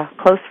I have a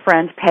close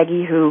friend,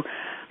 Peggy, who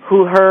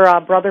her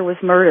brother was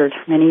murdered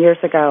many years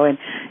ago, and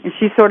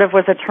she sort of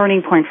was a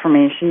turning point for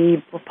me.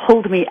 She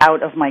pulled me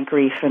out of my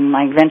grief, and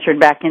I ventured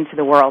back into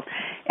the world.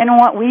 And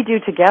what we do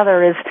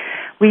together is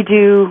we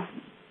do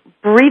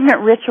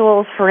bereavement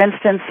rituals, for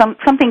instance,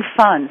 something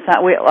fun.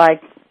 That we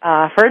like.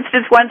 For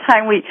instance, one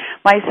time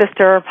my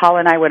sister Paula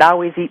and I would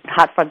always eat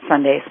hot fudge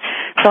sundaes.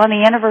 So on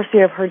the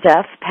anniversary of her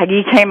death,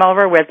 Peggy came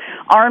over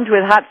armed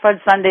with hot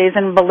fudge sundaes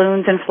and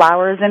balloons and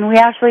flowers, and we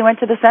actually went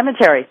to the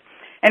cemetery.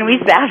 And we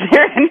sat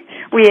there and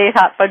we ate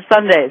hot fudge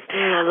sundaes.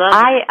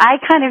 I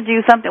kind of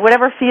do something,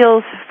 whatever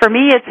feels, for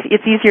me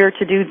it's easier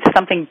to do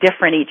something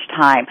different each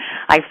time.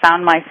 I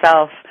found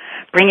myself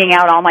bringing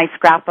out all my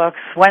scrapbooks.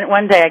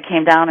 One day I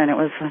came down, and it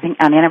was, I think,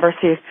 on the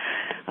anniversary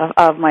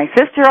of my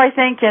sister, I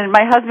think, and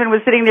my husband was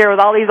sitting there with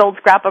all these old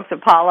scrapbooks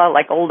of Paula,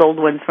 like old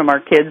ones from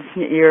our kids'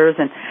 years,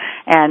 and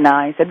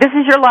he said, "This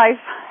is your life."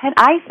 And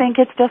I think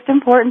it's just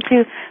important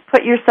to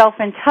put yourself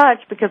in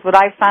touch, because what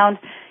I've found,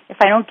 if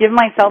I don't give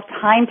myself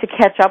time to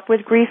catch up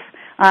with grief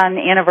on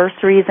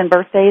anniversaries and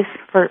birthdays,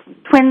 for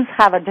twins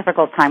have a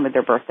difficult time with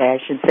their birthday, I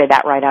should say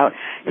that right out.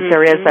 If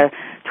there is a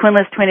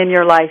twinless twin in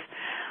your life,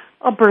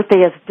 a birthday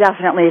is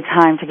definitely a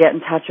time to get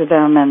in touch with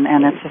them,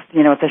 and it's just,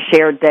 it's a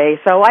shared day.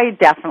 So I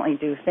definitely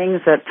do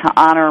things to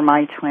honor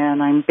my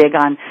twin. I'm big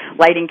on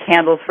lighting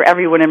candles for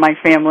everyone in my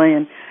family,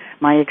 and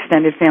my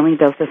extended family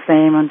does the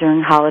same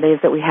during holidays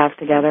that we have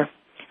together.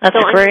 That's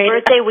so great. On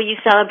your birthday, will you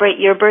celebrate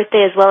your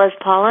birthday as well as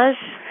Paula's?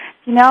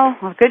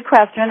 Good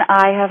question.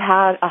 I have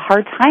had a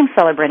hard time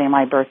celebrating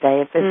my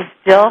birthday.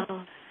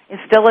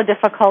 It's still a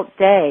difficult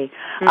day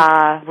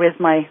with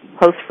my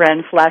close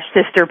friend /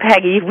 sister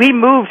Peggy. We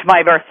moved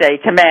my birthday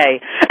to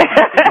May,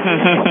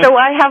 so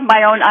I have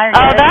my own Iron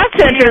Man. Oh,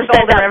 that's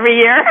interesting. Every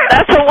year.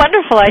 That's a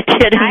wonderful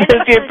idea to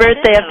move your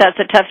birthday if that's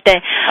a tough day.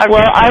 Okay.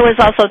 Well, I was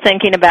also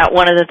thinking about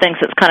one of the things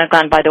that's kind of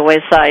gone by the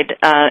wayside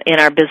in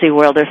our busy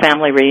world are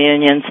family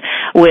reunions,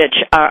 which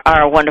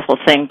are a wonderful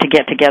thing to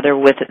get together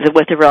with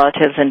the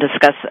relatives and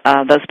discuss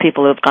those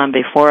people who have gone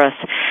before us.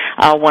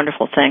 A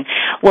wonderful thing.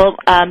 Well,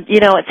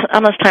 it's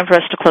almost time for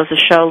us to close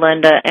the show,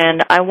 Linda,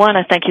 and I want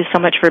to thank you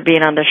so much for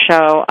being on the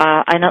show.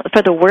 I know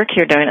for the work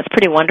you're doing. It's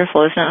pretty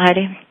wonderful, isn't it,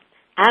 Heidi?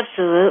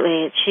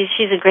 Absolutely.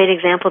 She's a great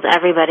example to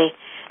everybody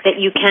that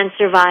you can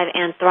survive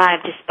and thrive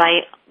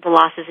despite the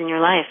losses in your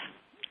life.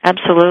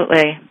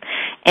 Absolutely.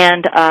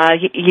 And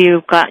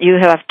you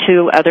have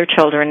 2 other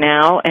children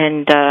now,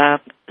 and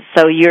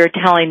so you're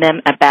telling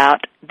them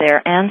about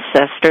their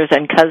ancestors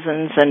and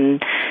cousins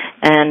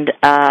and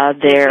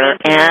their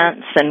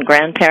aunts and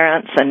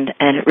grandparents and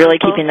really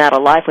keeping that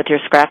alive with your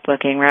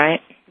scrapbooking,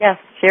 right? Yes,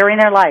 sharing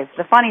their lives,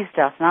 the funny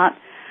stuff, not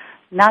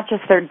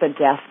just the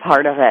death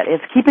part of it.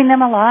 It's keeping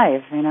them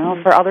alive,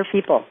 for other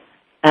people.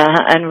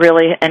 And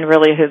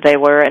really who they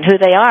were and who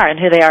they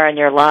are in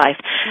your life.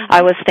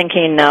 I was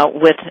thinking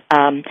with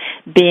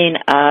being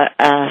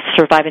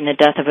surviving the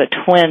death of a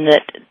twin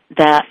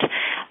that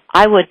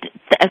I would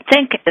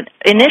think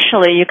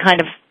initially you kind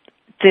of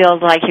feel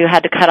like you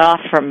had to cut off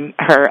from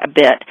her a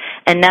bit,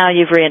 and now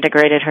you've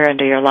reintegrated her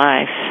into your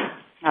life.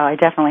 Oh, I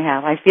definitely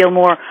have. I feel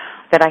more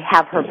that I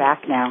have her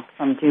back now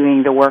from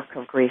doing the work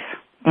of grief.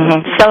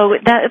 Mm-hmm. So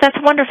that's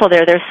wonderful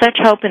there. There's such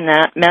hope in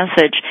that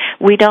message.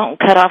 We don't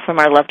cut off from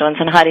our loved ones,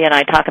 and Heidi and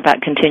I talk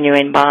about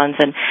continuing bonds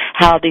and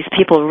how these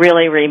people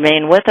really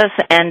remain with us,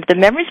 and the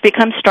memories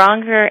become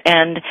stronger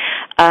and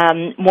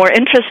more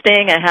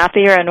interesting and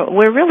happier, and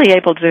we're really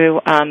able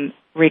to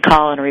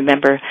recall and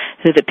remember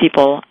who the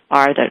people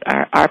are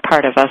that are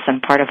part of us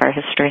and part of our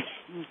history.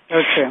 So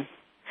true.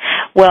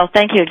 Well,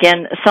 thank you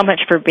again so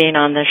much for being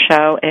on the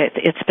show.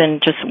 It's been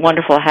just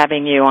wonderful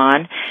having you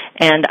on.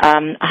 And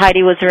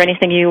Heidi, was there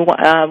anything you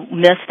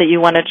missed that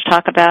you wanted to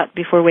talk about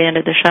before we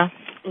ended the show?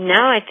 No,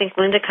 I think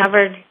Linda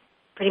covered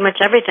pretty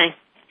much everything.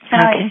 Can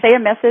I say a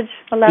message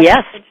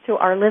to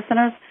our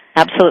listeners?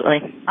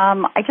 Absolutely.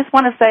 I just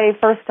want to say,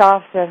 first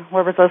off, to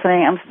whoever's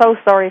listening, I'm so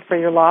sorry for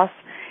your loss.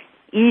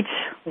 Each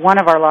one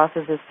of our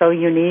losses is so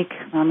unique.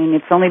 I mean,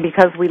 it's only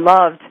because we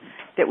loved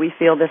that we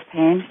feel this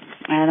pain.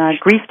 And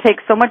grief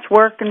takes so much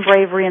work and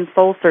bravery and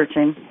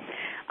soul-searching.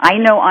 I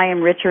know I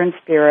am richer in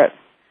spirit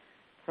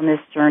from this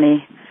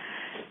journey.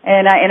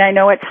 And I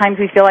know at times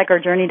we feel like our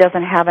journey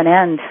doesn't have an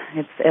end.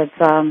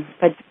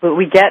 But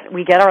we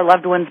get our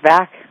loved ones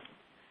back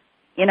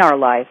in our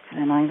life,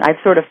 and I've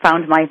sort of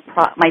found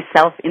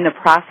myself in the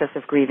process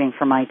of grieving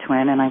for my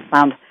twin, and I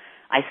found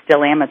I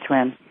still am a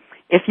twin.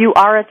 If you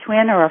are a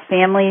twin or a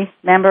family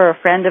member or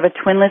friend of a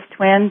twinless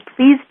twin,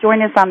 please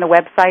join us on the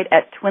website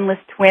at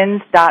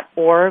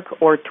twinlesstwins.org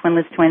or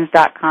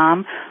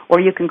twinlesstwins.com, or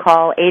you can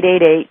call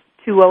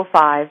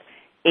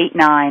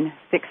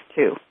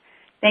 888-205-8962.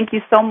 Thank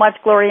you so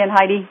much, Gloria and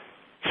Heidi.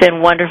 It's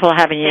been wonderful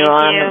having you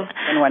on,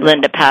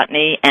 Linda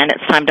Pountney, and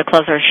it's time to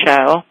close our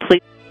show.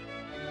 Please.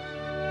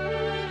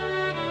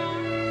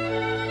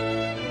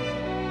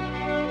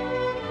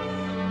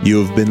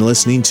 You have been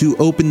listening to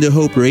Open to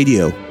Hope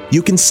Radio.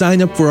 You can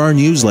sign up for our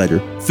newsletter,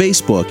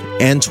 Facebook,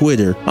 and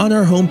Twitter on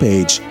our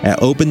homepage at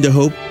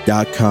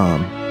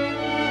opentohope.com.